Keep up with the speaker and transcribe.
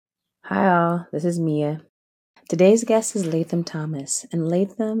Hi all, this is Mia. Today's guest is Latham Thomas, and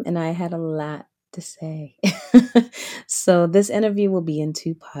Latham and I had a lot to say. So this interview will be in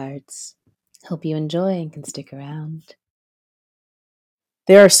two parts. Hope you enjoy and can stick around.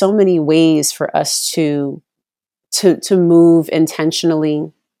 There are so many ways for us to move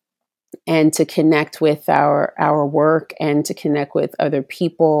intentionally and to connect with our work and to connect with other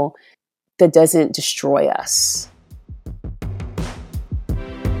people that doesn't destroy us.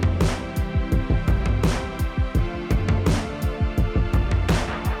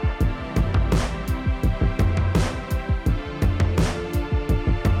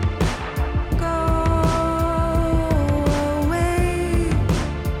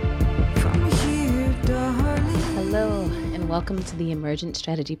 Hello, and welcome to the Emergent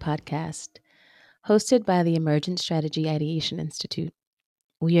Strategy Podcast, hosted by the Emergent Strategy Ideation Institute.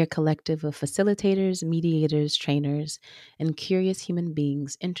 We are a collective of facilitators, mediators, trainers, and curious human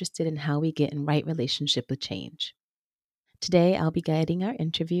beings interested in how we get in right relationship with change. Today, I'll be guiding our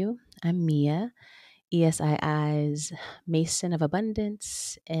interview. I'm Mia, ESII's Mason of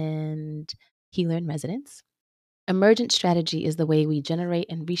Abundance and Healer in Residence. Emergent strategy is the way we generate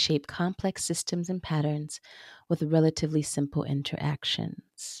and reshape complex systems and patterns with relatively simple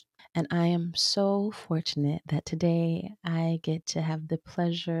interactions. And I am so fortunate that today I get to have the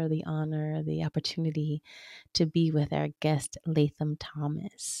pleasure, the honor, the opportunity to be with our guest, Latham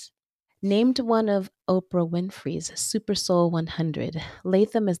Thomas. Named one of Oprah Winfrey's Super Soul 100,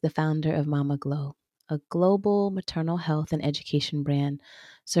 Latham is the founder of Mama Glow, a global maternal health and education brand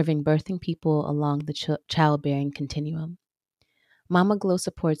serving birthing people along the childbearing continuum. Mama Glow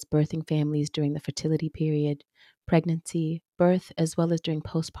supports birthing families during the fertility period, pregnancy, birth, as well as during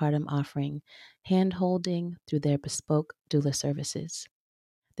postpartum, offering hand-holding through their bespoke doula services.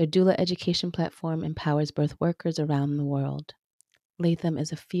 Their doula education platform empowers birth workers around the world. Latham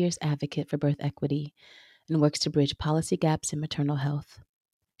is a fierce advocate for birth equity and works to bridge policy gaps in maternal health.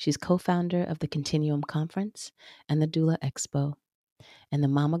 She's co-founder of the Continuum Conference and the Doula Expo, and the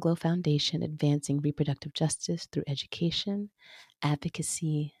Mama Glow Foundation, advancing reproductive justice through education,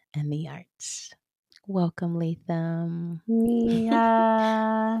 advocacy, and the arts. Welcome, Latham.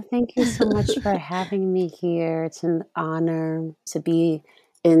 Mia, thank you so much for having me here. It's an honor to be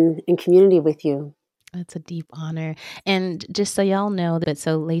in community with you. That's a deep honor. And just so y'all know that,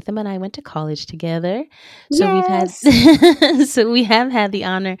 so Latham and I went to college together. So we've had, Yes. so we have had the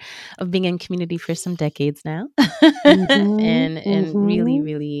honor of being in community for some decades now, and really,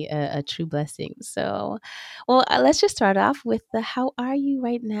 really a true blessing. So, well, let's just start off with how are you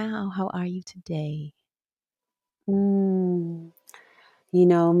right now? How are you today? You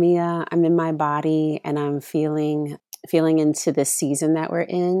know, Mia, I'm in my body and I'm feeling into this season that we're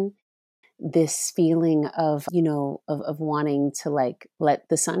in. This feeling of, of wanting to like let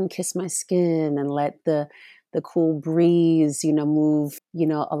the sun kiss my skin and let the cool breeze, move,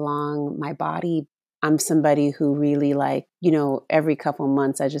 along my body. I'm somebody who really like, every couple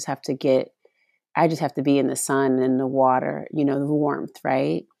months I just have to be in the sun and the water, the warmth,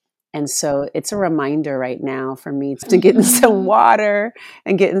 right? And so it's a reminder right now for me to get in some water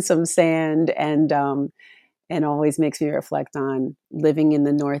and get in some sand and always makes me reflect on living in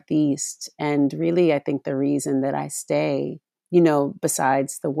the Northeast. And really, I think the reason that I stay,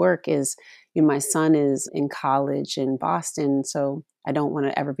 besides the work is, my son is in college in Boston, so I don't want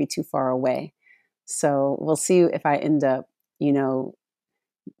to ever be too far away. So we'll see if I end up,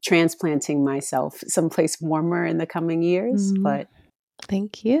 transplanting myself someplace warmer in the coming years. But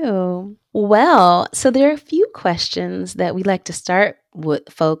Thank you. Well, so there are a few questions that we like to start with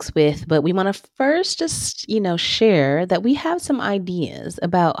folks with, but we want to first just, share that we have some ideas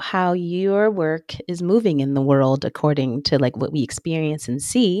about how your work is moving in the world according to like what we experience and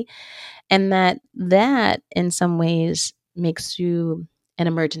see, and that in some ways makes you an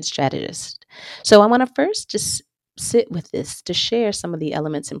emergent strategist. So I want to first just sit with this to share some of the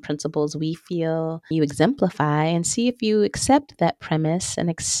elements and principles we feel you exemplify and see if you accept that premise and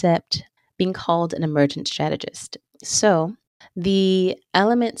accept being called an emergent strategist. So the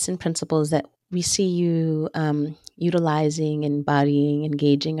elements and principles that we see you utilizing, embodying,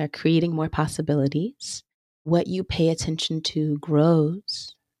 engaging are creating more possibilities. What you pay attention to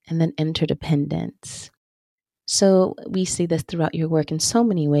grows, and then interdependence. So we see this throughout your work in so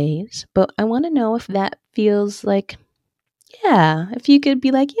many ways, but I want to know if that feels like, yeah, if you could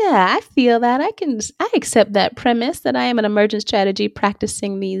be like, yeah, I feel that I accept that premise that I am an emergent strategy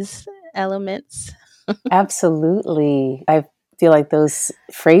practicing these elements. absolutely, I feel like those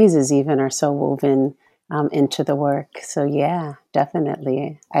phrases even are so woven into the work. So yeah,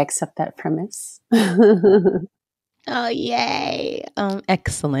 definitely, I accept that premise. Oh, yay.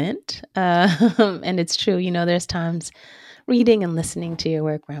 Excellent. And it's true, there's times reading and listening to your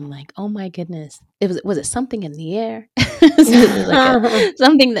work where I'm like, oh my goodness, was it something in the air? So is it like a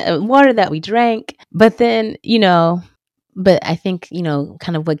something that water that we drank? But then, but I think,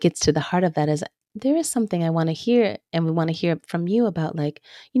 kind of what gets to the heart of that is there is something I want to hear, and we want to hear from you about, like,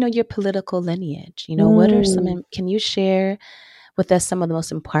 your political lineage. What are Mm, can you share with us some of the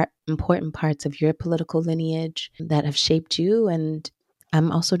most important parts of your political lineage that have shaped you? And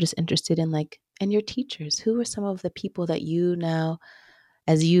I'm also just interested in, like, and your teachers. Who are some of the people that you now,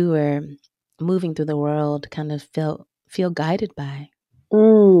 as you were moving through the world, kind of feel guided by?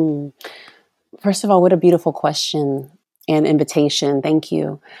 mm. First of all, what a beautiful question and invitation. Thank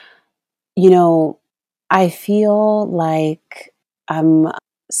you. You know, I feel like I'm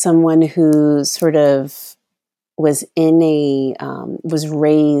someone who sort of was raised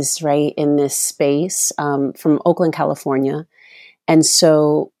right in this space from Oakland, California. And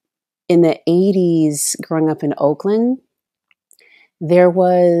so in the 80s, growing up in Oakland,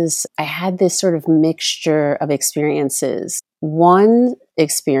 I had this sort of mixture of experiences. One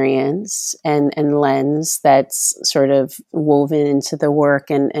experience and lens that's sort of woven into the work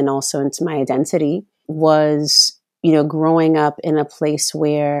and also into my identity was, growing up in a place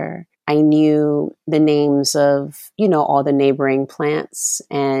where I knew the names of, all the neighboring plants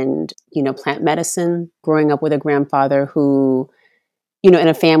and, plant medicine. Growing up with a grandfather who, in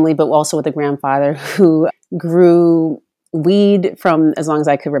a family, but also with a grandfather who grew weed from as long as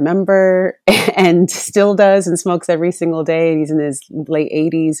I could remember and still does and smokes every single day. He's in his late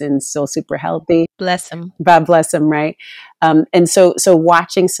 80s and still super healthy. Bless them. God bless him, right? And so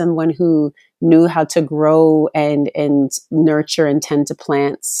watching someone who knew how to grow and nurture and tend to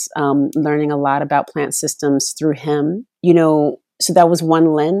plants, learning a lot about plant systems through him, so that was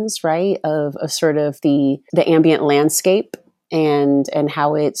one lens, right, of sort of the ambient landscape and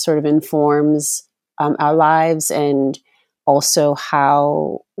how it sort of informs our lives and also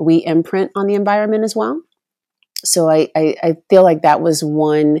how we imprint on the environment as well. So I feel like that was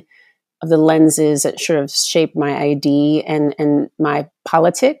one of the lenses that sort of shaped my ID and my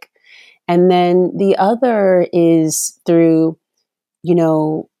politic. And then the other is through,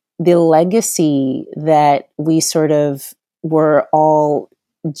 the legacy that we sort of were all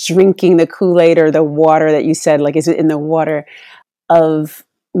drinking the Kool-Aid or the water that you said, like, is it in the water of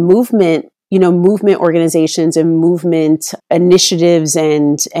movement, movement organizations and movement initiatives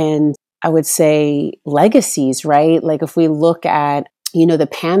and I would say legacies, right? Like if we look at, the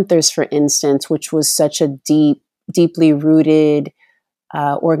Panthers, for instance, which was such a deeply rooted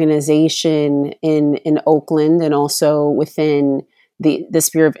organization in Oakland and also within the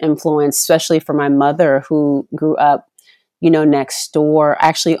sphere of influence, especially for my mother who grew up, next door,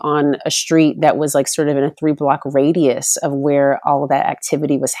 actually on a street that was like sort of in a 3-block radius of where all of that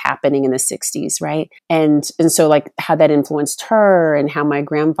activity was happening in the 60s, right? And so like how that influenced her and how my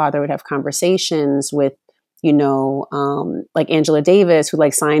grandfather would have conversations with, like Angela Davis, who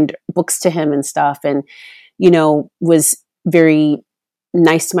like signed books to him and stuff, and was very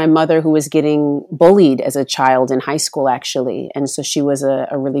nice to my mother, who was getting bullied as a child in high school, actually. And so she was a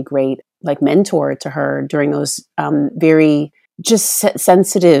really great like mentor to her during those very just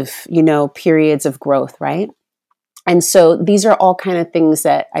sensitive, periods of growth, right? And so these are all kind of things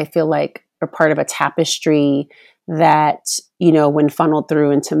that I feel like are part of a tapestry that, when funneled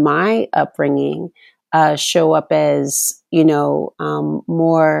through into my upbringing, show up as,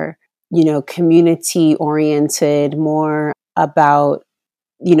 more, community oriented, more about,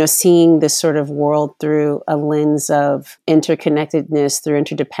 seeing this sort of world through a lens of interconnectedness, through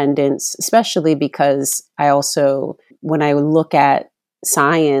interdependence, especially because I also, when I look at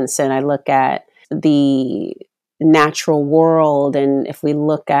science and I look at the natural world, and if we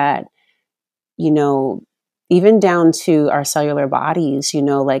look at, you know, even down to our cellular bodies,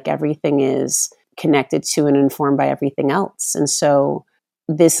 like everything is connected to and informed by everything else. And so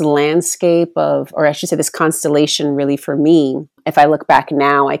this landscape of, or I should say, this constellation really for me, if I look back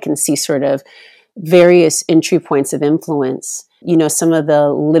now, I can see sort of various entry points of influence. Some of the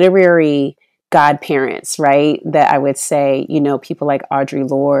literary godparents, right? That I would say, people like Audre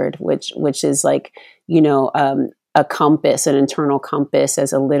Lorde, which is like, a compass, an internal compass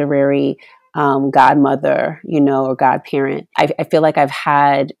as a literary godmother, or godparent. I feel like I've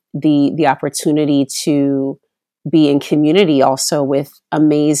had the opportunity to be in community also with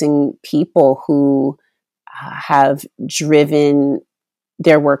amazing people who have driven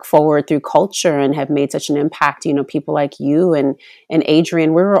their work forward through culture and have made such an impact. People like you and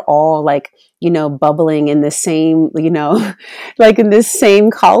Adrian, we were all like, bubbling in the same, like in this same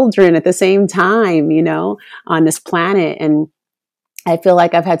cauldron at the same time, on this planet. And I feel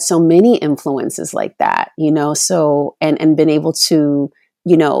like I've had so many influences like that, so, and been able to,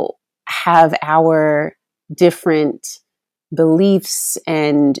 have our different beliefs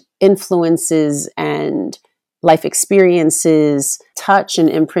and influences and life experiences touch and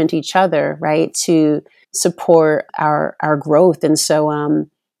imprint each other, right? To support our growth. And so,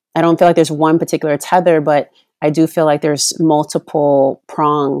 I don't feel like there's one particular tether, but I do feel like there's multiple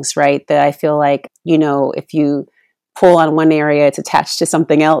prongs, right? That I feel like, if you pull on one area, it's attached to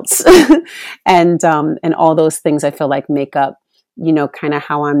something else. And all those things I feel like make up, kind of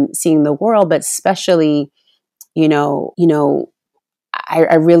how I'm seeing the world, but especially, I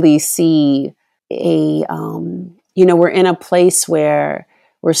really see we're in a place where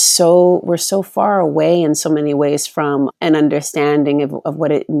we're so far away in so many ways from an understanding of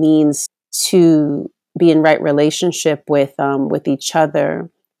what it means to be in right relationship with each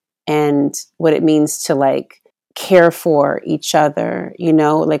other, and what it means to like care for each other.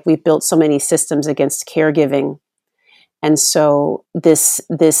 Like we've built so many systems against caregiving, and so this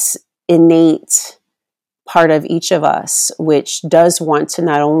innate part of each of us, which does want to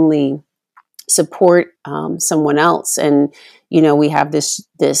not only support someone else, and we have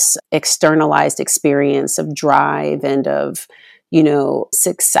this externalized experience of drive and of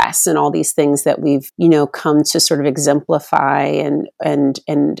success and all these things that we've come to sort of exemplify and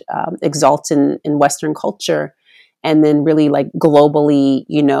exalt in Western culture, and then really like globally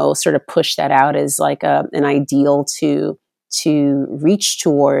sort of push that out as like an ideal to reach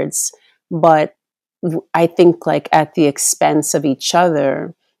towards. But I think like at the expense of each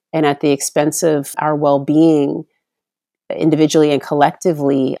other and at the expense of our well-being individually and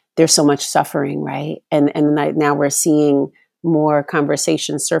collectively, there's so much suffering, right? And now we're seeing more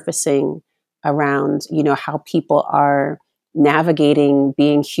conversations surfacing around how people are navigating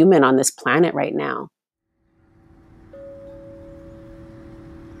being human on this planet right now.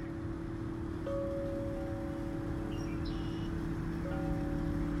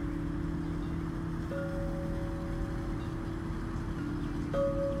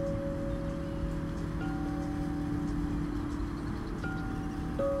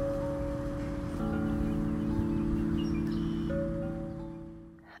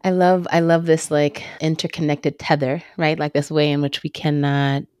 I love this like interconnected tether, right? Like this way in which we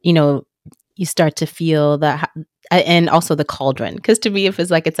cannot, you start to feel that, and also the cauldron. Because to me, if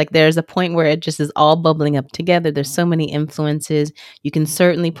it's like there's a point where it just is all bubbling up together. There's so many influences. You can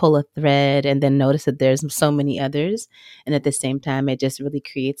certainly pull a thread and then notice that there's so many others. And at the same time, it just really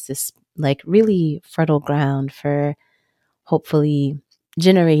creates this like really fertile ground for hopefully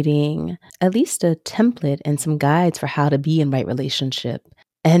generating at least a template and some guides for how to be in right relationship.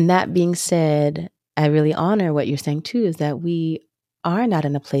 And that being said, I really honor what you're saying too, is that we are not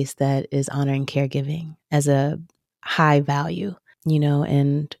in a place that is honoring caregiving as a high value,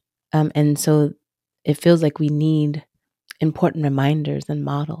 and so it feels like we need important reminders and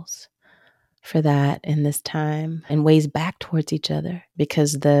models for that in this time and ways back towards each other,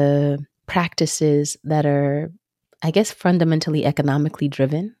 because the practices that are, I guess, fundamentally economically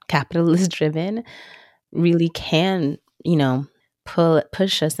driven, capitalist driven, really can,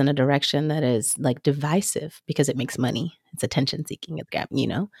 push us in a direction that is like divisive because it makes money. It's attention seeking,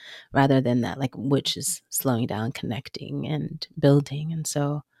 rather than that, like, which is slowing down, connecting, and building. And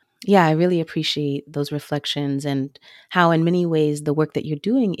so, yeah, I really appreciate those reflections and how, in many ways, the work that you're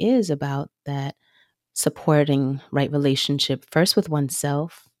doing is about that supporting right relationship first with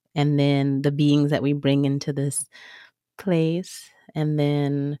oneself and then the beings that we bring into this place, and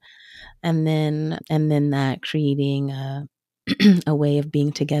then that creating a a way of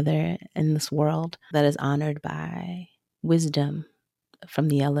being together in this world that is honored by wisdom from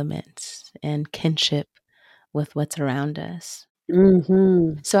the elements and kinship with what's around us.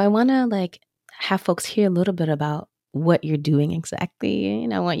 Mm-hmm. So I want to like have folks hear a little bit about what you're doing exactly.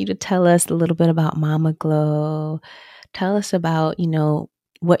 And I want you to tell us a little bit about Mama Glow. Tell us about,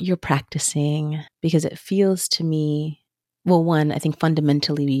 what you're practicing, because it feels to me, well, one, I think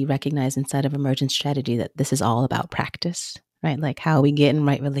fundamentally we recognize inside of emergent strategy that this is all about practice, right? Like how we get in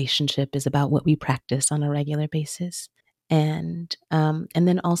right relationship is about what we practice on a regular basis. And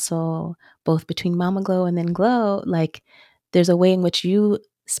then also both between Mama Glow and then Glow, like there's a way in which you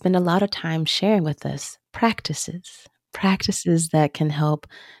spend a lot of time sharing with us practices that can help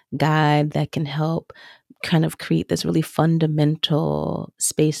guide, that can help kind of create this really fundamental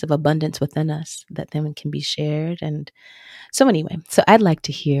space of abundance within us that then can be shared. And so anyway, so I'd like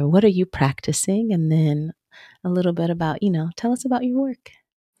to hear, what are you practicing? And then a little bit about, tell us about your work.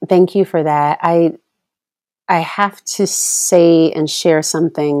 Thank you for that. I have to say and share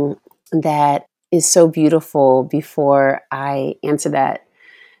something that is so beautiful before I answer that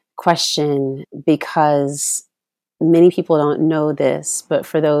question, because many people don't know this, but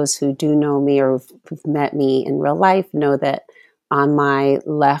for those who do know me or who've met me in real life, know that on my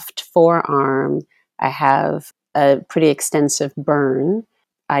left forearm, I have a pretty extensive burn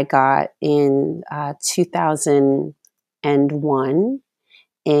I got in 2001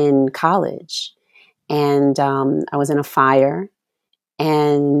 in college. And I was in a fire.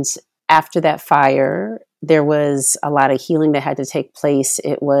 And after that fire, there was a lot of healing that had to take place.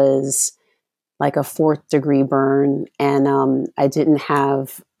 It was like a 4th-degree burn, and I didn't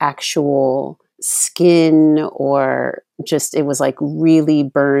have actual skin, or just, it was like really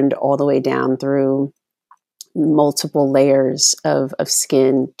burned all the way down through multiple layers of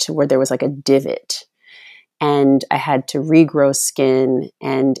skin to where there was like a divot. And I had to regrow skin,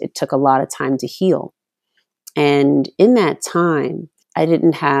 and it took a lot of time to heal. And in that time, I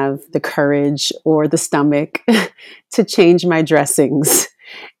didn't have the courage or the stomach to change my dressings.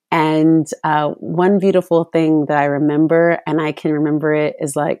 And one beautiful thing that I remember, and I can remember it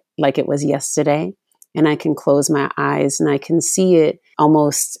is like it was yesterday, and I can close my eyes and I can see it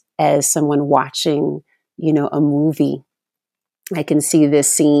almost as someone watching, a movie. I can see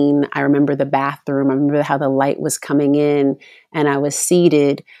this scene. I remember the bathroom. I remember how the light was coming in, and I was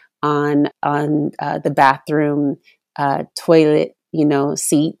seated on the bathroom toilet,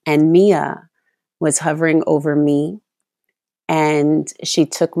 seat, and Mia was hovering over me, and she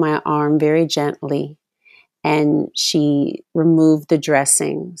took my arm very gently, and she removed the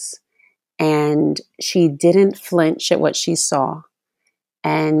dressings, and she didn't flinch at what she saw,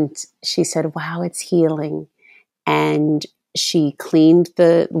 and she said, "Wow, it's healing." And she cleaned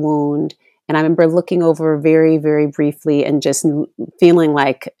the wound. And I remember looking over very, very briefly and just feeling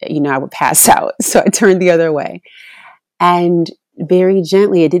like, I would pass out. So I turned the other way. And very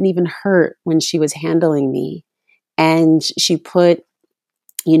gently, it didn't even hurt when she was handling me. And she put,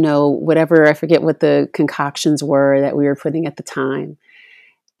 whatever, I forget what the concoctions were that we were putting at the time.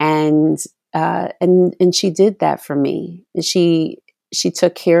 And she did that for me. She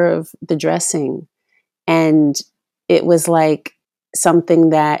took care of the dressing. And it was like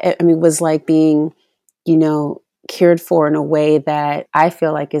something that, it was like being, cared for in a way that I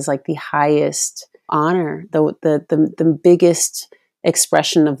feel like is like the highest honor, the biggest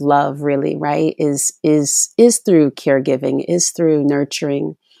expression of love, really, right? Is through caregiving, is through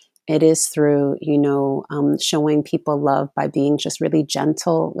nurturing. It is through, showing people love by being just really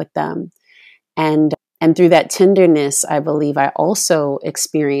gentle with them. And through that tenderness, I believe I also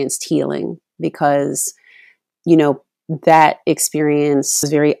experienced healing, because that experience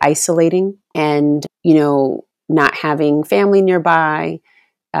was very isolating, and, not having family nearby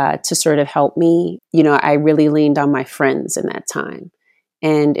to sort of help me, I really leaned on my friends in that time.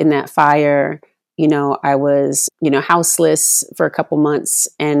 And in that fire, I was, houseless for a couple months.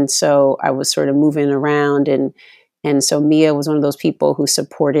 And so I was sort of moving around, and so Mia was one of those people who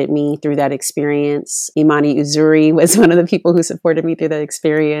supported me through that experience. Imani Uzuri was one of the people who supported me through that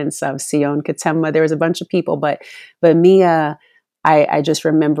experience. Sion Katema, there was a bunch of people, but Mia, I just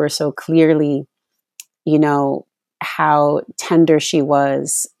remember so clearly, how tender she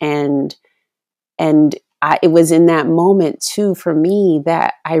was. And it was in that moment too, for me,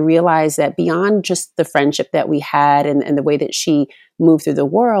 that I realized that beyond just the friendship that we had and the way that she moved through the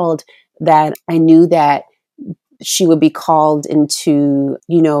world, that I knew that she would be called into,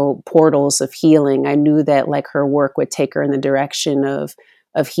 portals of healing. I knew that like her work would take her in the direction of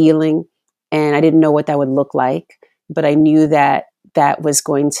healing. And I didn't know what that would look like, but I knew that that was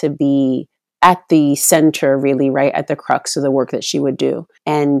going to be at the center, really, right at the crux of the work that she would do.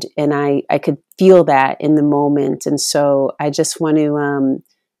 And I could feel that in the moment. And so I just want to,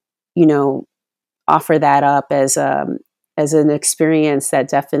 offer that up as an experience that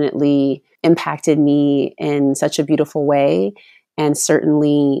definitely impacted me in such a beautiful way, and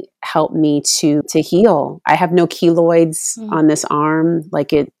certainly helped me to heal. I have no keloids on this arm.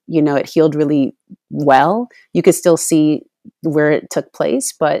 Like it healed really well. You could still see where it took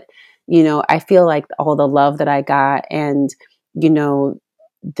place, but I feel like all the love that I got, and the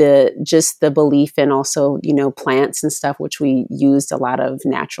belief in also plants and stuff, which we used a lot of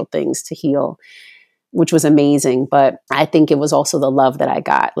natural things to heal, which was amazing. But I think it was also the love that I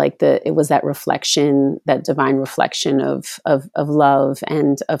got. Like it was that reflection, that divine reflection of love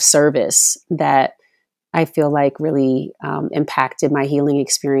and of service that I feel like really impacted my healing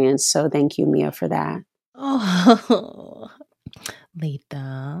experience. So thank you, Mia, for that. Oh,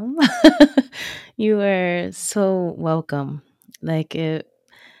 Latham. You are so welcome. Like it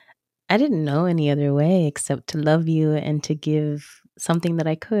I didn't know any other way except to love you and to give something that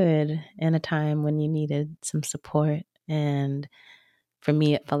I could in a time when you needed some support. And for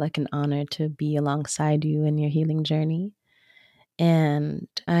me, it felt like an honor to be alongside you in your healing journey. And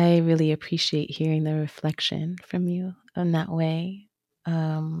I really appreciate hearing the reflection from you in that way.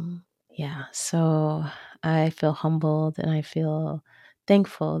 Yeah, so I feel humbled and I feel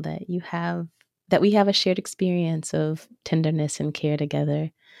thankful that we have a shared experience of tenderness and care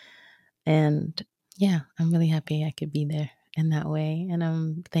together. And yeah, I'm really happy I could be there in that way. And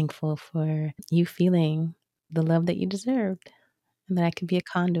I'm thankful for you feeling the love that you deserved and that I could be a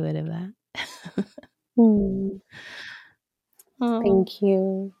conduit of that. Hmm. Oh. Thank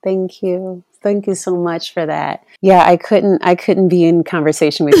you. Thank you. Thank you so much for that. Yeah, I couldn't be in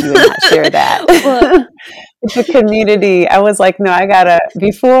conversation with you and not share that. Well, With the community. I was like, no, I gotta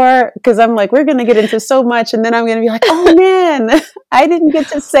before because I'm like, we're gonna get into so much and then I'm gonna be like, oh man, I didn't get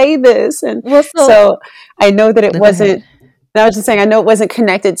to say this. And well, so so I know that it no, go ahead. wasn't I was just saying I know it wasn't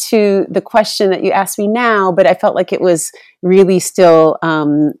connected to the question that you asked me now, but I felt like it was really still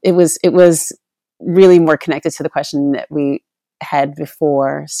it was really more connected to the question that we had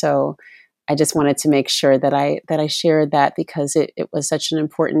before. So I just wanted to make sure that I shared that because it was such an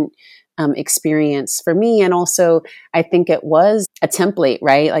important experience for me. And also, I think it was a template,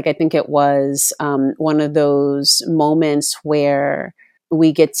 right? Like, I think it was one of those moments where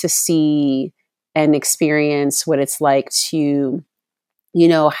we get to see and experience what it's like to,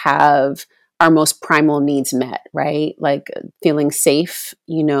 have our most primal needs met, right? Like feeling safe,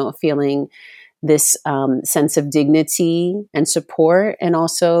 feeling this sense of dignity and support and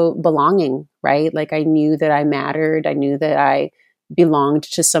also belonging, right? Like I knew that I mattered. I knew that I belonged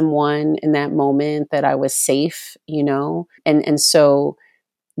to someone in that moment, that I was safe, and so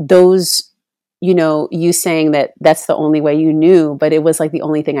those, you saying that that's the only way you knew, but it was like the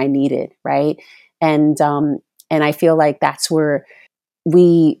only thing I needed, right? And I feel like that's where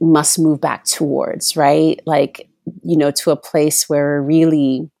we must move back towards, right? Like, to a place where we're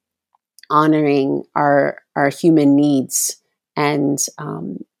really honoring our human needs and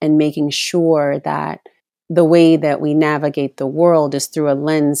making sure that the way that we navigate the world is through a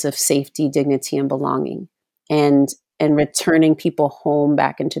lens of safety, dignity, and belonging, and and returning people home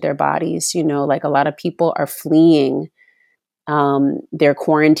back into their bodies. Like a lot of people are fleeing. They're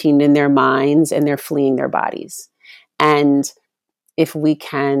quarantined in their minds and they're fleeing their bodies. And if we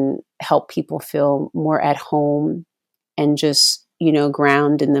can help people feel more at home and just,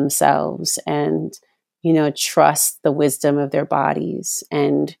 ground in themselves and, trust the wisdom of their bodies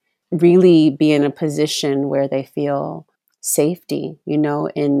and really be in a position where they feel safety,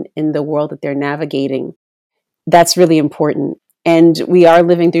 in the world that they're navigating. That's really important. And we are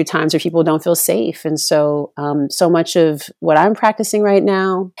living through times where people don't feel safe. And so, so much of what I'm practicing right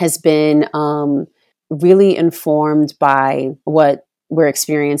now has been really informed by what we're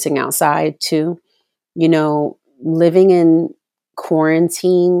experiencing outside too. Living in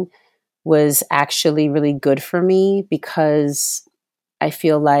quarantine was actually really good for me because I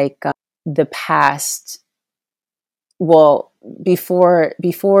feel like the past, well, before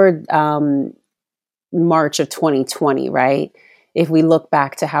March of 2020, right? If we look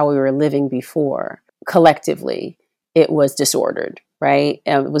back to how we were living before, collectively, it was disordered, right?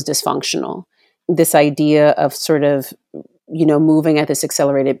 It was dysfunctional. This idea of sort of, moving at this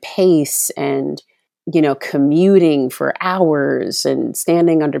accelerated pace and, commuting for hours and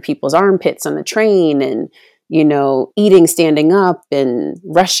standing under people's armpits on the train and, eating standing up and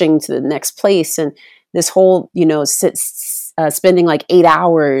rushing to the next place. And this whole, spending like 8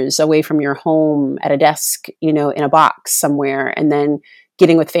 hours away from your home at a desk, in a box somewhere, and then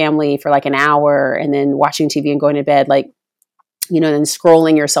getting with family for like an hour and then watching TV and going to bed, like, then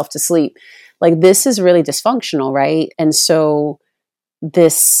scrolling yourself to sleep. Like this is really dysfunctional, right? And so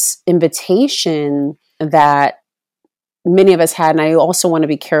this invitation that many of us had, and I also want to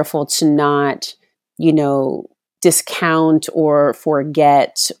be careful to not, discount or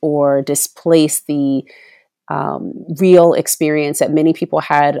forget or displace the real experience that many people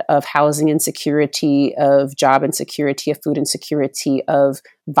had of housing insecurity, of job insecurity, of food insecurity, of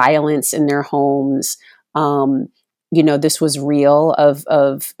violence in their homes. This was real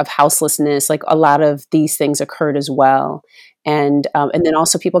of houselessness. Like a lot of these things occurred as well, and then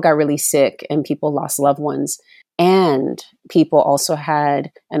also people got really sick and people lost loved ones, and people also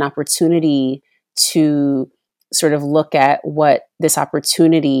had an opportunity to sort of look at what this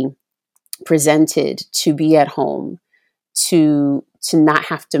opportunity presented to be at home, to not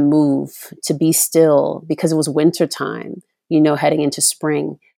have to move, to be still because it was winter time, heading into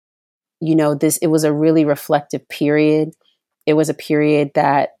spring. It was a really reflective period. It was a period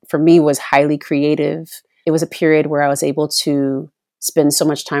that for me was highly creative. It was a period where I was able to spend so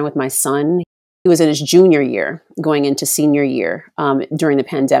much time with my son. He was in his junior year, going into senior year during the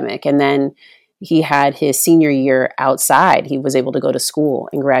pandemic. And then he had his senior year outside. He was able to go to school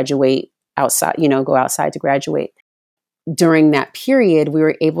and graduate outside, go outside to graduate. During that period, we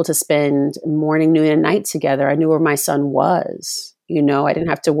were able to spend morning, noon, and night together. I knew where my son was. I didn't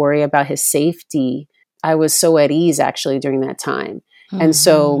have to worry about his safety. I was so at ease actually during that time. And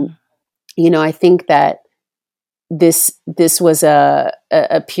so, I think that this was a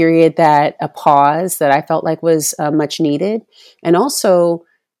period, a pause that I felt like was much needed, and also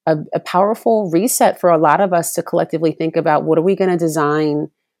a powerful reset for a lot of us to collectively think about what are we going to design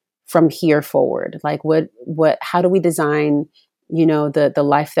from here forward. Like how do we design, the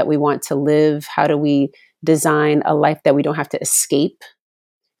life that we want to live? How do we design a life that we don't have to escape?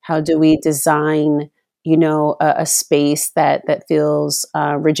 How do we design, a space that feels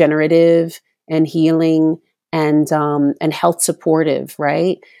regenerative and healing and health supportive,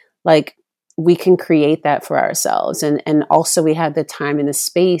 right? Like we can create that for ourselves, and also we have the time and the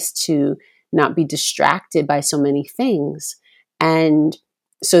space to not be distracted by so many things. And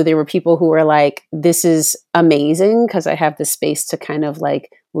so there were people who were like, "This is amazing because I have the space to kind of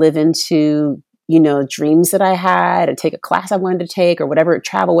like live into." Dreams that I had, or take a class I wanted to take, or whatever,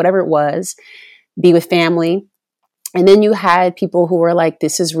 travel, whatever it was, be with family. And then you had people who were like,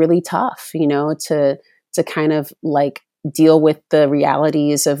 this is really tough, to kind of like deal with the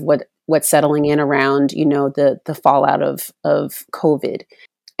realities of what's settling in around, the fallout of COVID.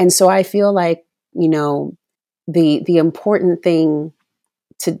 And so I feel like, the important thing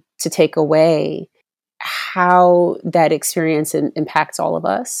to take away, how that experience impacts all of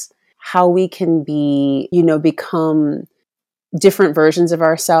us, how we can be, become different versions of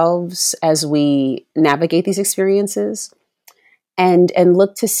ourselves as we navigate these experiences, and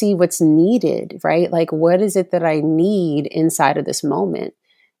look to see what's needed, right? Like, what is it that I need inside of this moment?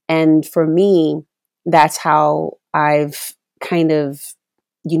 And for me, that's how I've kind of,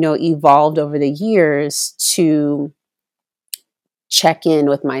 evolved over the years to check in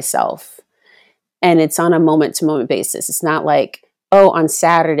with myself. And it's on a moment to moment basis. It's not like, oh, on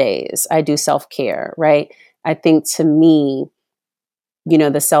Saturdays, I do self-care, right? I think to me,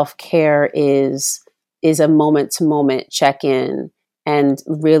 the self-care is a moment to moment check in, and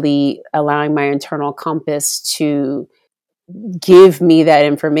really allowing my internal compass to give me that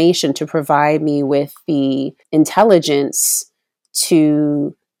information, to provide me with the intelligence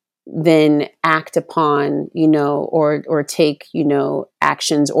to then act upon, or take,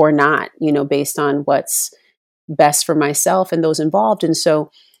 actions or not, based on what's best for myself and those involved. And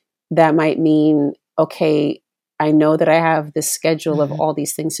so that might mean, okay, I know that I have this schedule of all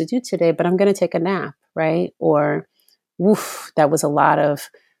these things to do today, but I'm going to take a nap, right? Or, woof, that was a lot of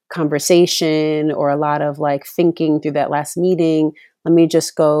conversation or a lot of like thinking through that last meeting. Let me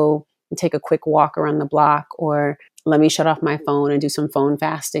just go and take a quick walk around the block, or let me shut off my phone and do some phone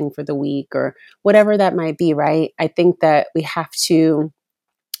fasting for the week, or whatever that might be, right? I think that we have to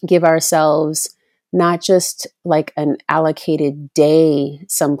give ourselves not just like an allocated day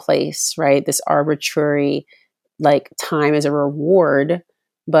someplace, right? This arbitrary like time as a reward,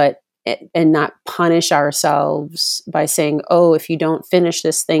 but and not punish ourselves by saying, oh, if you don't finish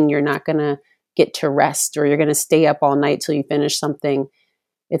this thing, you're not going to get to rest, or you're going to stay up all night till you finish something.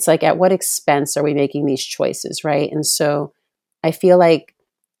 It's like, at what expense are we making these choices, right? And so I feel like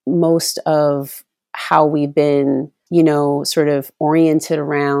most of how we've been, sort of oriented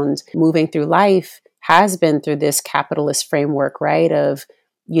around moving through life has been through this capitalist framework, right? Of,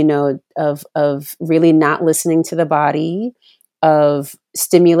 of really not listening to the body, of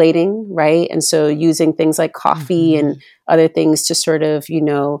stimulating, right? And so using things like coffee and other things to sort of,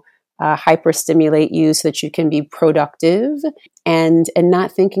 hyper stimulate you so that you can be productive, and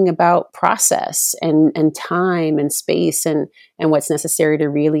not thinking about process and time and space and what's necessary to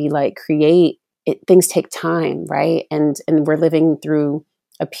really like create it. Things take time, right? And we're living through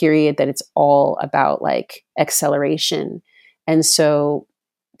a period that it's all about like acceleration. And so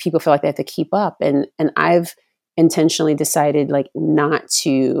people feel like they have to keep up. And I've intentionally decided like not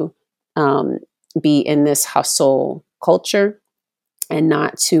to be in this hustle culture, and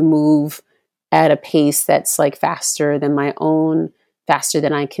not to move at a pace that's like faster than my own, faster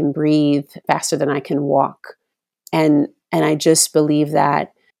than I can breathe, faster than I can walk. And I just believe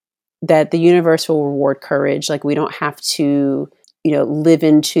that the universe will reward courage. Like, we don't have to live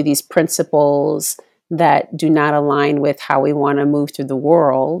into these principles that do not align with how we want to move through the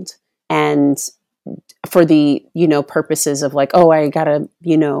world. And for the, purposes of like, oh, I gotta,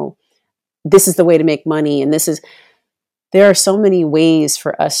 this is the way to make money. And there are so many ways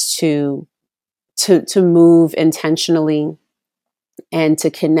for us to move intentionally and to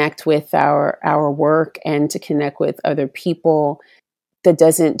connect with our work and to connect with other people that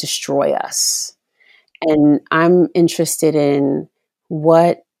doesn't destroy us. And I'm interested in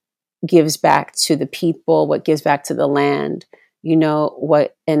what gives back to the people, what gives back to the land,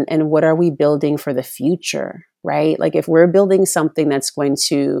 what are we building for the future, right? Like if we're building something that's going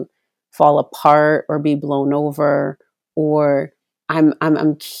to fall apart or be blown over, or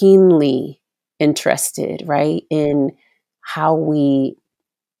I'm keenly interested, right, in how we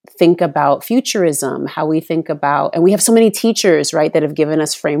think about futurism, how we think about, and we have so many teachers, right, that have given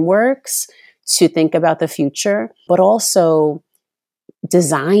us frameworks to think about the future, but also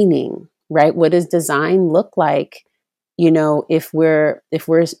designing, right? What does design look like? If we're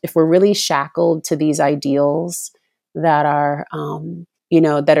really shackled to these ideals that are,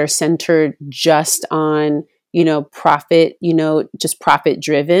 that are centered just on, profit, just profit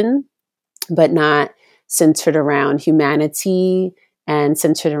driven, but not centered around humanity and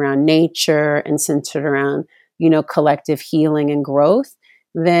centered around nature and centered around, collective healing and growth,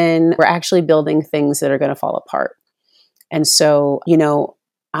 then we're actually building things that are going to fall apart. And so,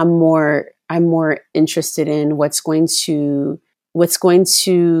 I'm more interested in what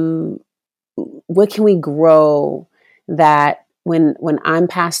can we grow that when I'm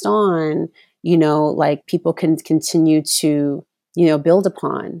passed on, like people can continue to, build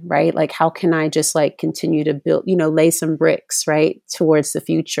upon, right? Like how can I just like continue to build, lay some bricks, right, towards the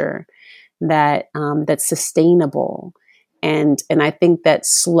future that's sustainable. And I think that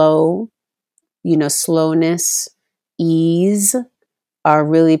slowness, ease are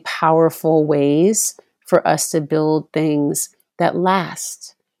really powerful ways for us to build things that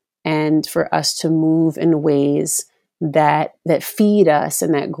last and for us to move in ways that feed us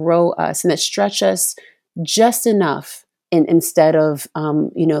and that grow us and that stretch us just enough, instead of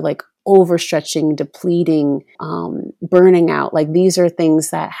like overstretching, depleting, burning out. Like these are things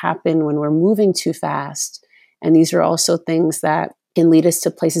that happen when we're moving too fast, and these are also things that can lead us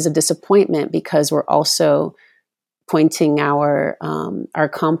to places of disappointment because we're also pointing our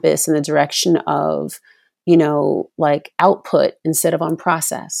compass in the direction of, like output instead of on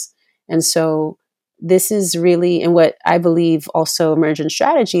process. And so this is really, and what I believe also emergent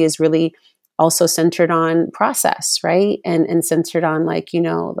strategy is really also centered on process, right? And centered on like,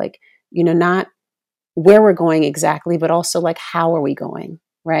 not where we're going exactly, but also like how are we going,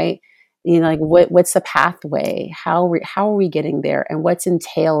 right? Like what's the pathway? How are we getting there, and what's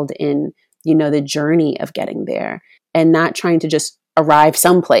entailed in the journey of getting there, and not trying to just arrive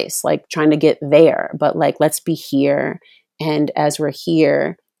someplace, like trying to get there, but like let's be here, and as we're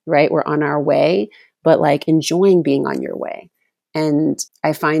here, right, we're on our way, but like enjoying being on your way. And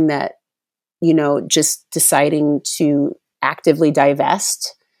I find that just deciding to actively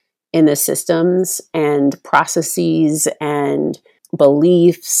divest in the systems and processes and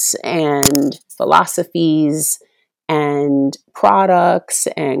beliefs and philosophies and products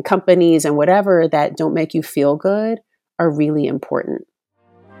and companies and whatever that don't make you feel good are really important.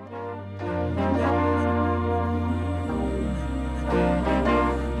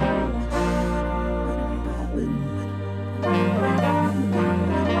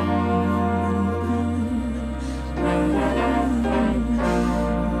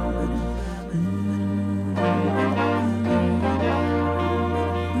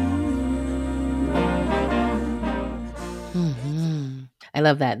 I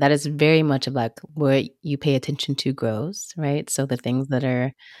love that. That is very much of like where you pay attention to grows, right? So the things that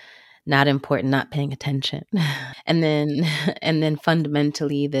are not important, not paying attention. And then and then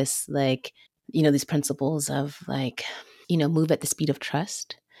fundamentally this like, these principles of like, move at the speed of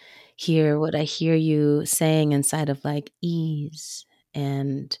trust. Hear what I hear you saying inside of like ease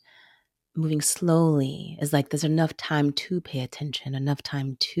and moving slowly is like there's enough time to pay attention, enough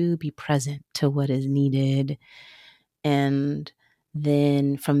time to be present to what is needed. And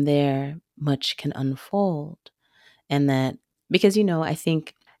then from there, much can unfold. And that, because, I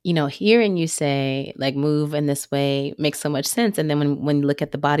think, hearing you say, like, move in this way makes so much sense. And then when you look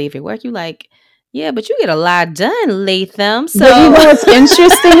at the body of your work, you're like, yeah, but you get a lot done, Latham. So, But what's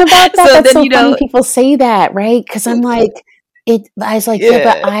interesting about that? so That's then, so funny people say that, right? Because I'm like, I was like, yeah,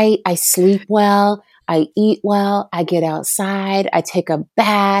 but I sleep well. I eat well, I get outside, I take a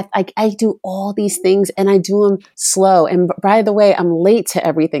bath, I do all these things, and I do them slow. And by the way, I'm late to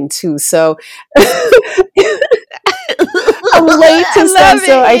everything too. So I'm relate I to stuff. love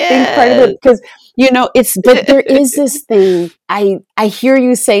So it. I think part of Yes. it, because, but there is this thing. I hear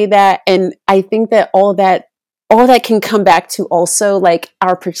you say that. And I think that all that can come back to also like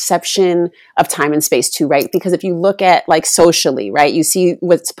our perception of time and space too, right? Because if you look at like socially, right, you see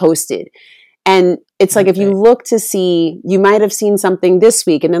what's posted. And it's like, That's if you right. look to see, you might have seen something this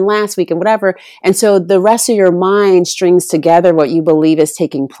week and then last week and whatever. And so the rest of your mind strings together what you believe is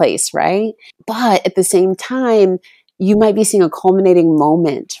taking place, right? But at the same time, you might be seeing a culminating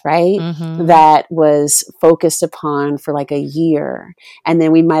moment, right? Mm-hmm. That was focused upon for like a year. And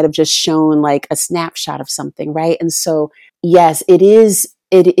then we might have just shown like a snapshot of something, right? And so, yes, it is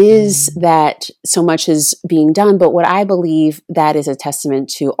Mm-hmm. that so much is being done. But what I believe that is a testament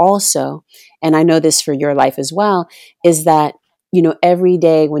to also, and I know this for your life as well, is that, every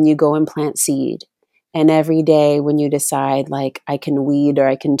day when you go and plant seed, and every day when you decide, like, I can weed or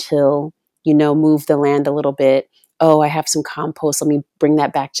I can till, move the land a little bit. Oh, I have some compost. Let me bring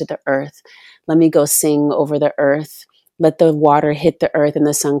that back to the earth. Let me go sing over the earth. Let the water hit the earth and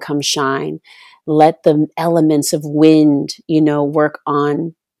the sun come shine. Let the elements of wind, work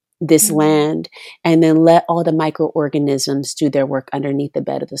on this land, and then let all the microorganisms do their work underneath the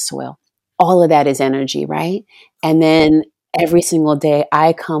bed of the soil. All of that is energy, right? And then every single day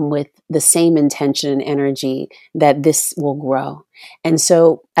I come with the same intention and energy that this will grow. And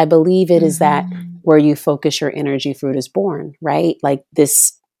so I believe it is that Mm-hmm. where you focus your energy, fruit is born, right? Like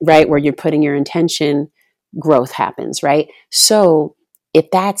this, right? Where you're putting your intention, growth happens, right? So if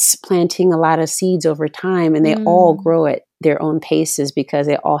that's planting a lot of seeds over time and they all Mm. grow at their own paces because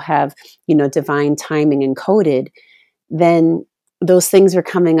they all have, divine timing encoded, then those things are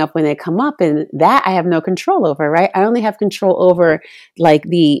coming up when they come up, and that I have no control over, right? I only have control over like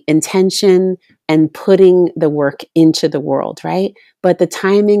the intention and putting the work into the world, right? But the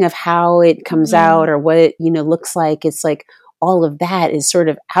timing of how it comes Mm-hmm. out or what it, looks like, it's like all of that is sort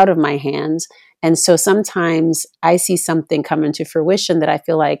of out of my hands. And so sometimes I see something come into fruition that I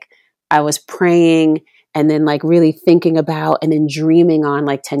feel like I was praying and then like really thinking about and then dreaming on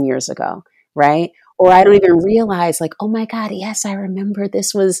like 10 years ago, right? Or I don't even realize, like, oh my God, yes, I remember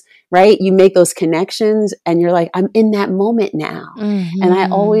this was right. You make those connections and you're like, I'm in that moment now. And I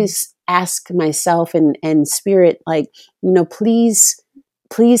Mm-hmm. always ask myself and spirit, like, please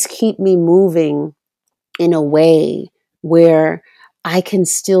keep me moving in a way where I can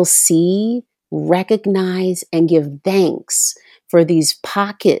still see, recognize, and give thanks for these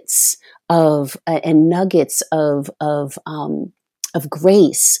pockets of and nuggets of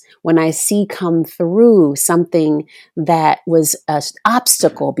grace when I see come through something that was an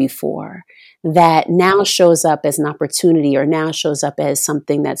obstacle before, that now shows up as an opportunity or now shows up as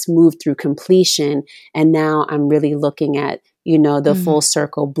something that's moved through completion. And now I'm really looking at, the full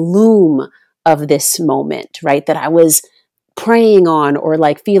circle bloom of this moment, right? That I was praying on or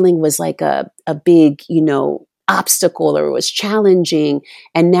like feeling was like a big, obstacle or it was challenging.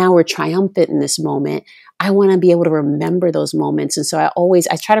 And now we're triumphant in this moment. I want to be able to remember those moments. And so I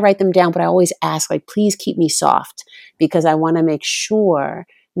try to write them down, but I always ask, like, please keep me soft because I want to make sure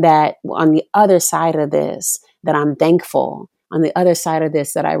that on the other side of this, that I'm thankful. On the other side of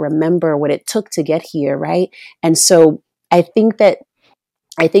this, that I remember what it took to get here, right? And so I think that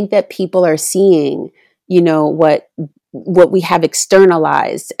people are seeing, what we have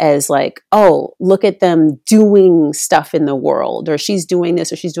externalized as like, oh, look at them doing stuff in the world, or she's doing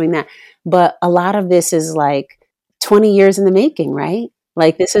this or she's doing that. But a lot of this is like 20 years in the making, right?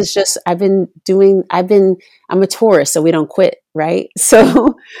 Like this is just I'm a Taurus, so we don't quit, right?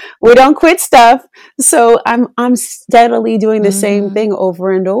 So we don't quit stuff. So I'm steadily doing the same Mm-hmm. thing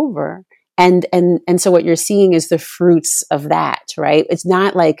over and over. And so what you're seeing is the fruits of that, right? It's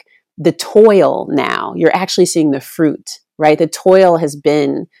not like the toil now. You're actually seeing the fruit, right? The toil has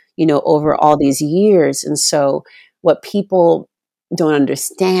been, over all these years. And so what people don't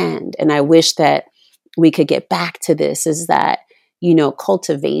understand, and I wish that we could get back to this, is that,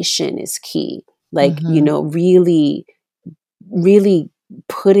 cultivation is key. Like, Mm-hmm. really, really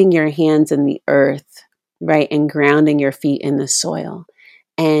putting your hands in the earth, right? And grounding your feet in the soil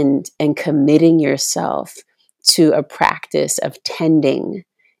and committing yourself to a practice of tending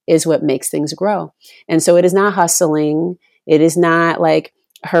is what makes things grow. And so it is not hustling. It is not like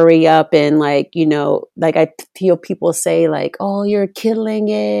hurry up and like, like I feel people say like, oh, you're killing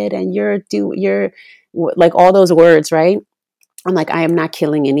it and you're like all those words, right? I'm like, I am not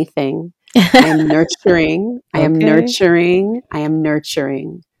killing anything. I am nurturing. I am Okay. nurturing. I am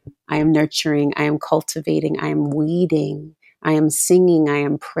nurturing. I am nurturing. I am cultivating. I am weeding. I am singing. I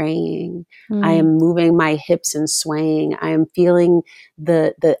am praying. I Mm. am moving my hips and swaying. I am feeling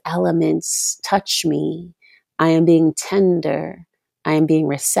the elements touch me. I am being tender. I am being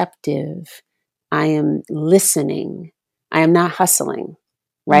receptive. I am listening. I am not hustling,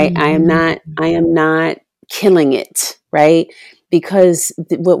 right? Mhm. I am not killing it, right? Because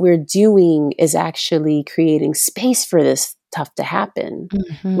what we're doing is actually creating space for this stuff to happen,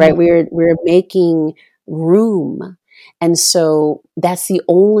 Mhm. right? We're making room. And so that's the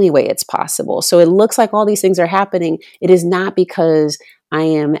only way it's possible. So it looks like all these things are happening. It is not because I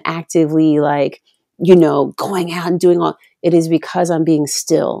am actively like, going out and doing all. It is because I'm being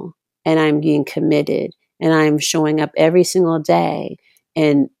still and I'm being committed and I'm showing up every single day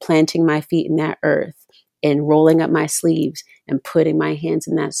and planting my feet in that earth and rolling up my sleeves and putting my hands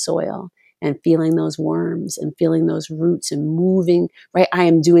in that soil and feeling those worms and feeling those roots and moving, right? I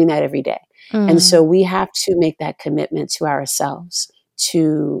am doing that every day. And Mm. so we have to make that commitment to ourselves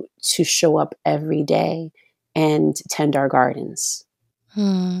to show up every day and tend our gardens.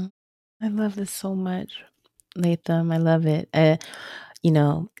 Mm. I love this so much, Latham. I love it.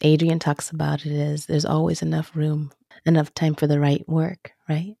 Adrian talks about it as there's always enough room, enough time for the right work,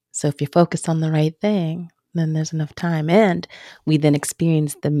 right? So if you're focused on the right thing, then there's enough time. And we then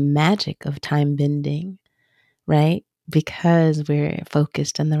experience the magic of time bending, right? Because we're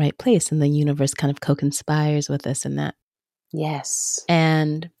focused in the right place and the universe kind of co-conspires with us in that. Yes.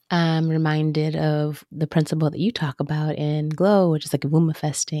 And I'm reminded of the principle that you talk about in Glow, which is like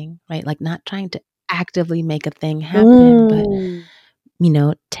womafesting, right? Like not trying to actively make a thing happen, but Mm,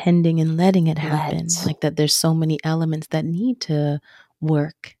 tending and letting it happen. let. Like that there's so many elements that need to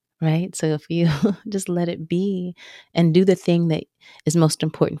work, right? So if you just let it be and do the thing that is most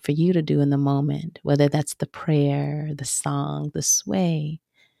important for you to do in the moment, whether that's the prayer, the song, the sway,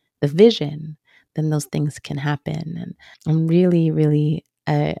 the vision, then those things can happen. And I'm really, really,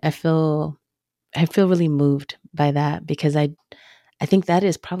 I feel really moved by that because I think that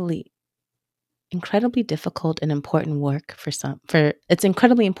is probably incredibly difficult and important work for it's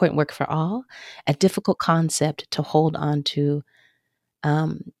incredibly important work for all, a difficult concept to hold on to,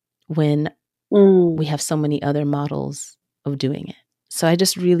 um, when we Mm, have so many other models of doing it. So I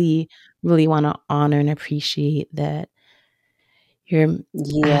just really, really wanna honor and appreciate that you're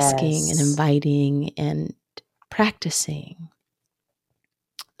asking and yes. inviting and practicing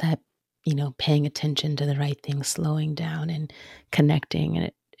that, paying attention to the right things, slowing down and connecting,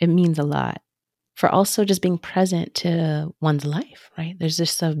 and it means a lot. For also just being present to one's life, right? There's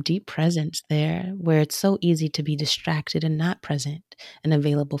just a deep presence there where it's so easy to be distracted and not present and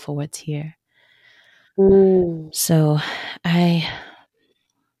available for what's here. Mm, So I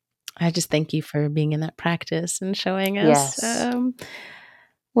I just thank you for being in that practice and showing us yes.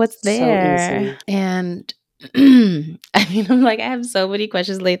 what's So there. easy. And I mean, I'm like, I have so many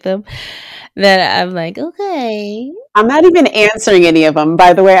questions, Latham, that I'm like, okay. I'm not even answering any of them,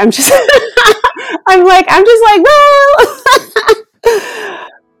 by the way. I'm just, I'm just like, well.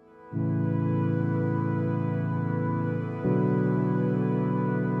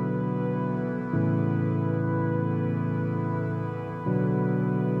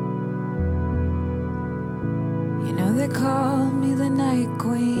 You know they call me the Night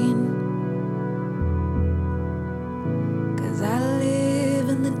Queen, 'cause I live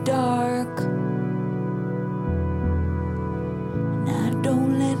in the dark, and I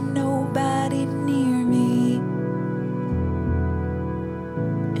don't let nobody near me,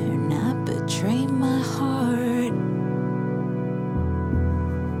 and I betray my heart.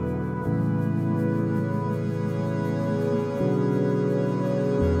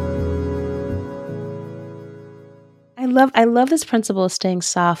 I love this principle of staying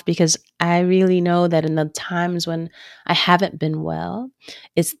soft because I really know that in the times when I haven't been well,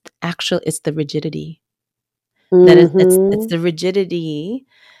 it's the rigidity that is it's Mm-hmm. the rigidity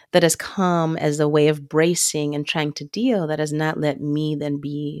that has come as a way of bracing and trying to deal that has not let me then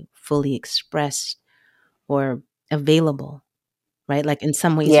be fully expressed or available, right? Like in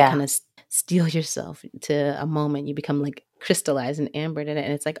some ways you Yeah. kind of steel yourself to a moment, you become like crystallized and ambered in it,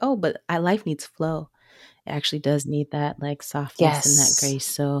 and it's like, oh, but life needs flow. It actually does need that like softness and that Yes. grace.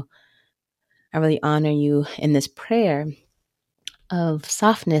 So I really honor you in this prayer of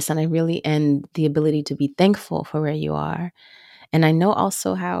softness, and I really and the ability to be thankful for where you are. And I know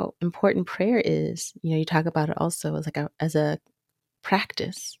also how important prayer is. You talk about it also as like as a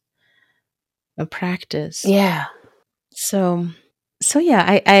practice. Yeah. So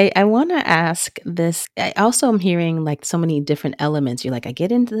yeah, I want to ask this. I also am hearing like so many different elements. You're like, I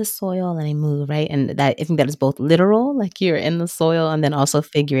get into the soil and I move, right? And that I think that is both literal, like you're in the soil, and then also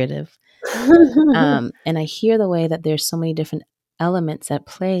figurative. And I hear the way that there's so many different elements at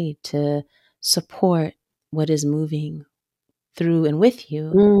play to support what is moving through and with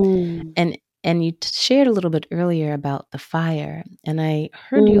you. Mm. And And you shared a little bit earlier about the fire, and I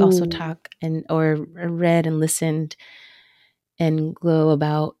heard you also Mm. talk and or read and listened and glow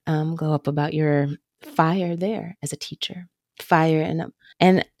up about your fire there as a teacher. Fire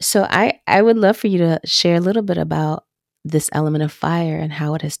and so I would love for you to share a little bit about this element of fire and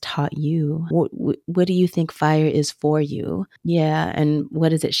how it has taught you. What do you think fire is for you? Yeah, and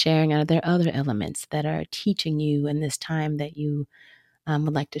what is it sharing? Are there other elements that are teaching you in this time that you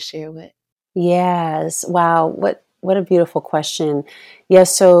would like to share with? Yes. Wow. What a beautiful question.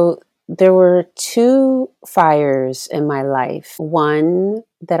 Yes. So there were two fires in my life. One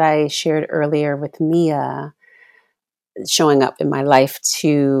that I shared earlier with Mia, showing up in my life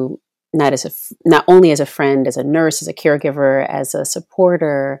to not only as a friend, as a nurse, as a caregiver, as a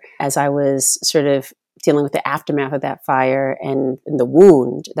supporter, as I was sort of dealing with the aftermath of that fire and the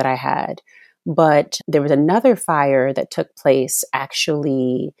wound that I had. But there was another fire that took place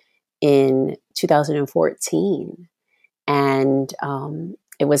actually in 2014, and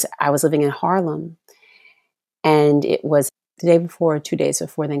I was living in Harlem, and it was the day before, 2 days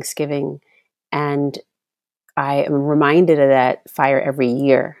before Thanksgiving, and I am reminded of that fire every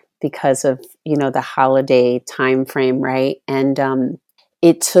year because of, the holiday time frame, right? And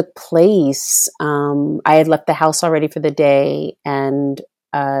it took place. I had left the house already for the day, and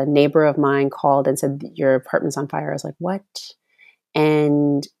a neighbor of mine called and said, "Your apartment's on fire." I was like, "What?"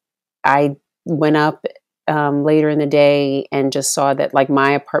 And I went up later in the day and just saw that like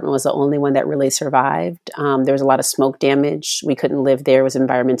my apartment was the only one that really survived. There was a lot of smoke damage. We couldn't live there. It was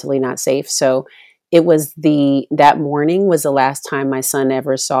environmentally not safe. So it was that morning was the last time my son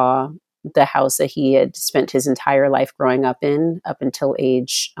ever saw the house that he had spent his entire life growing up in up until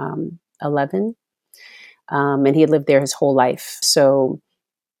age 11. And he had lived there his whole life. So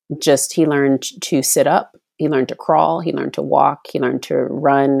just he learned to sit up, he learned to crawl, he learned to walk, he learned to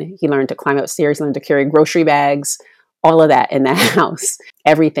run, he learned to climb upstairs, he learned to carry grocery bags, all of that in that house.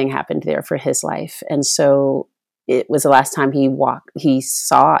 Everything happened there for his life. And so it was the last time he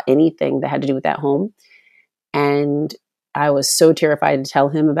saw anything that had to do with that home. And I was so terrified to tell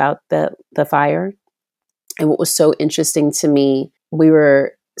him about the fire. And what was so interesting to me, we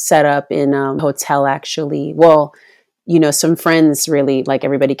were set up in a hotel actually. Well, some friends really, like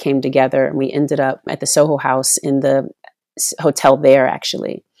everybody came together and we ended up at the Soho House in the hotel there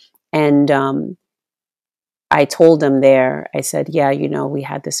actually. And I told him there, I said, "Yeah, we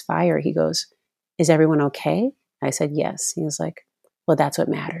had this fire." He goes, "Is everyone okay?" I said, "Yes." He was like, "Well, that's what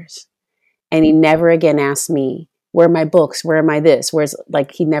matters." And he never again asked me, "Where are my books? Where am I this? Where's,"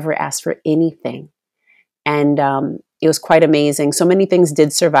 like, he never asked for anything. And it was quite amazing. So many things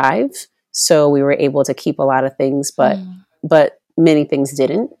did survive. So we were able to keep a lot of things, but many things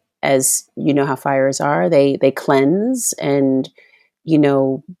didn't. As you know how fires are, they cleanse and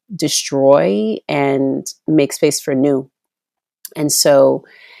destroy and make space for new. And so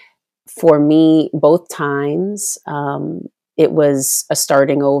for me, both times, it was a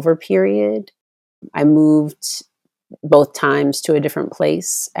starting over period. I moved both times to a different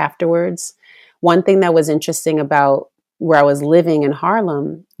place afterwards. One thing that was interesting about where I was living in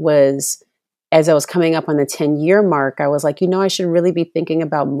Harlem was as I was coming up on the 10-year mark, I was like, I should really be thinking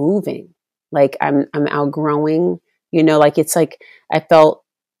about moving. Like I'm outgrowing, like it's like I felt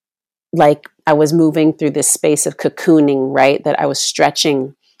like I was moving through this space of cocooning, right? That I was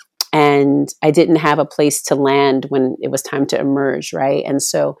stretching and I didn't have a place to land when it was time to emerge, right? And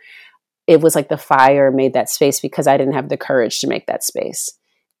so it was like the fire made that space because I didn't have the courage to make that space.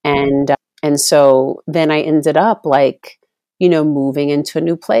 And so then I ended up like, moving into a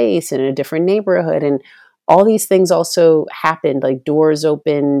new place in a different neighborhood. And all these things also happened, like doors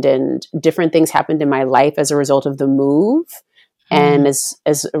opened and different things happened in my life as a result of the move and as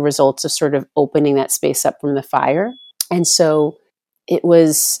a result of sort of opening that space up from the fire. And so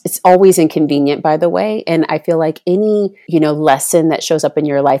it's always inconvenient, by the way. And I feel like any, lesson that shows up in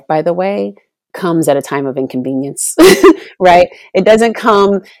your life, by the way, comes at a time of inconvenience, right? It doesn't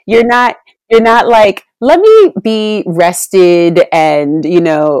come, you're not like, let me be rested and,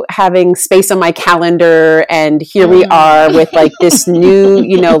 having space on my calendar. And here we are with like this new,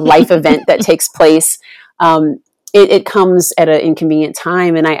 life event that takes place. It comes at an inconvenient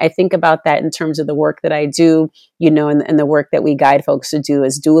time. And I think about that in terms of the work that I do, and the work that we guide folks to do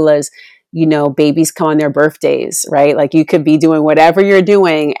as doulas. Babies come on their birthdays, right? Like you could be doing whatever you're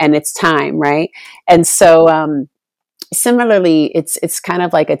doing and it's time, right? And so similarly, it's kind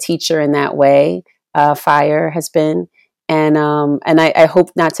of like a teacher in that way, fire has been. And I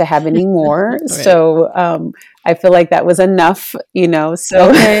hope not to have any more. Right. So I feel like that was enough, so,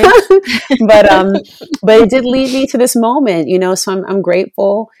 Okay. but it did lead me to this moment, so I'm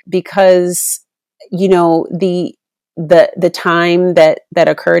grateful because, the time that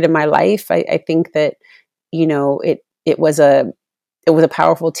occurred in my life, I think that, it was a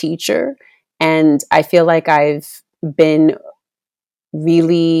powerful teacher. And I feel like I've been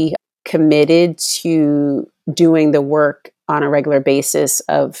really committed to doing the work on a regular basis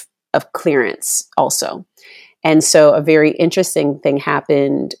of clearance also. And so a very interesting thing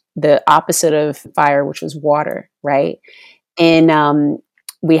happened, the opposite of fire, which was water, right? And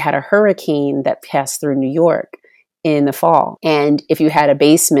we had a hurricane that passed through New York in the fall. And if you had a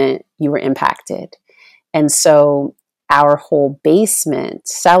basement, you were impacted. And so our whole basement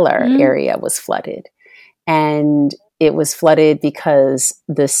cellar area was flooded. And it was flooded because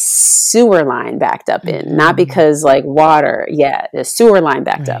the sewer line backed up in, not because like water. Yeah, the sewer line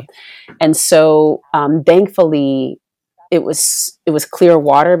backed up. And so thankfully it was clear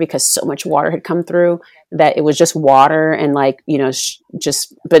water, because so much water had come through that it was just water and like,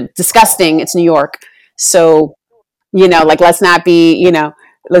 but disgusting. It's New York. So, like, let's not be,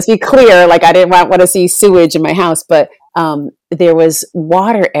 let's be clear. Like, I didn't want to see sewage in my house, but there was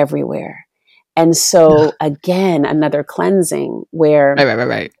water everywhere. And so again, another cleansing where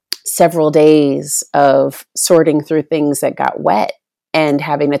Right. several days of sorting through things that got wet and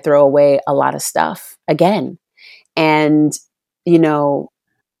having to throw away a lot of stuff again. And,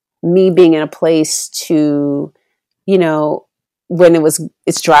 me being in a place to, when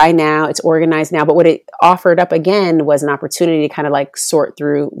it's dry now, it's organized now, but what it offered up again was an opportunity to kind of like sort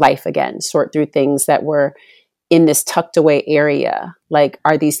through life again, sort through things that were in this tucked away area. Like,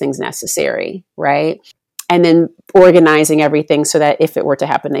 are these things necessary? Right. And then organizing everything so that if it were to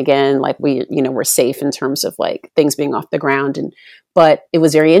happen again, like we're safe in terms of like things being off the ground. But it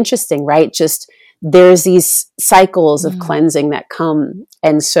was very interesting, right? Just there's these cycles of cleansing that come.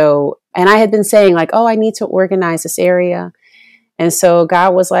 And I had been saying like, oh, I need to organize this area. And so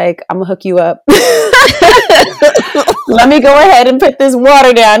God was like, I'm gonna hook you up. Let me go ahead and put this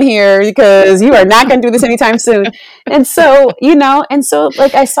water down here because you are not going to do this anytime soon. And so,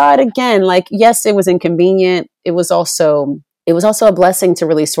 like I saw it again, like, yes, it was inconvenient. It was also a blessing to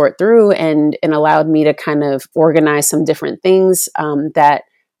really sort through and allowed me to kind of organize some different things that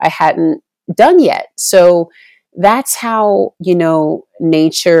I hadn't done yet. So that's how,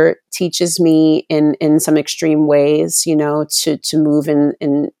 nature teaches me in some extreme ways, to move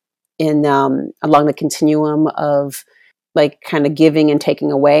in along the continuum of like kind of giving and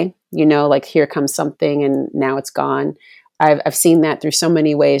taking away, like here comes something and now it's gone. I've seen that through so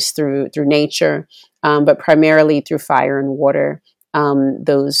many ways through nature, but primarily through fire and water.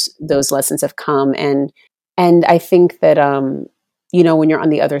 Those lessons have come. And I think that, when you're on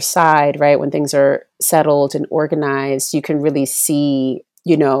the other side, right, when things are settled and organized, you can really see,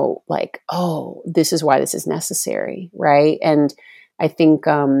 like, oh, this is why this is necessary. Right. And I think,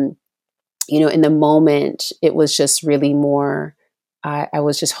 in the moment, it was just really more, I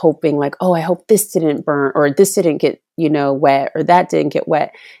was just hoping like, oh, I hope this didn't burn or this didn't get, wet or that didn't get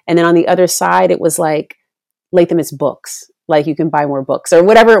wet. And then on the other side, it was like, Latham, it's books. Like you can buy more books or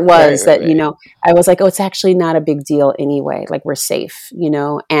whatever it was right. I was like, oh, it's actually not a big deal anyway. Like we're safe,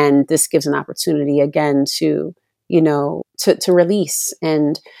 and this gives an opportunity again to, to release.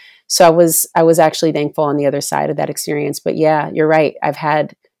 And so I was actually thankful on the other side of that experience. But yeah, you're right. I've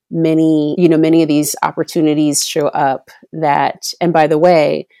had many of these opportunities show up that, and by the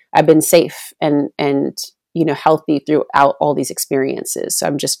way, I've been safe and healthy throughout all these experiences. So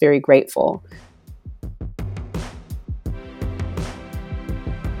I'm just very grateful.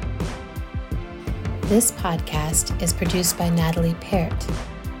 This podcast is produced by Natalie Parrott.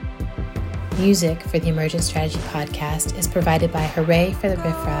 Music for the Emergent Strategy podcast is provided by Hooray for the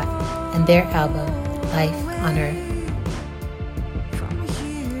Riff Raff and their album, Life on Earth.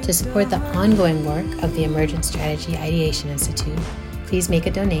 To support the ongoing work of the Emergent Strategy Ideation Institute, please make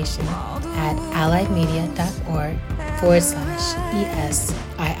a donation at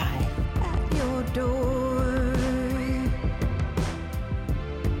alliedmedia.org/ESII.